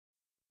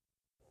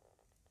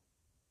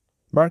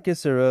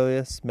Marcus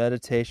Aurelius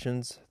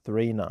Meditations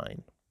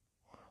 3:9.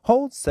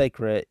 Hold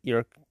sacred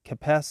your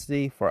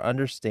capacity for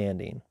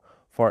understanding,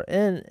 for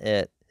in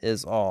it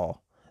is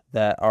all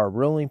that our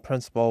ruling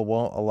principle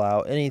won't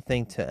allow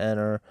anything to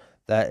enter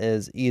that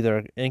is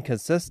either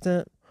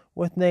inconsistent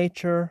with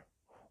nature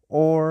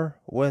or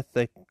with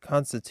the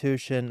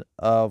constitution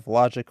of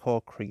logical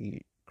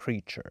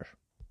creature.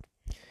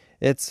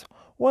 It's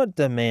what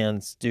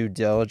demands due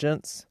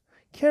diligence,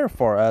 care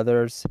for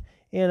others,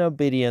 and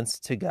obedience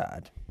to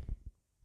God.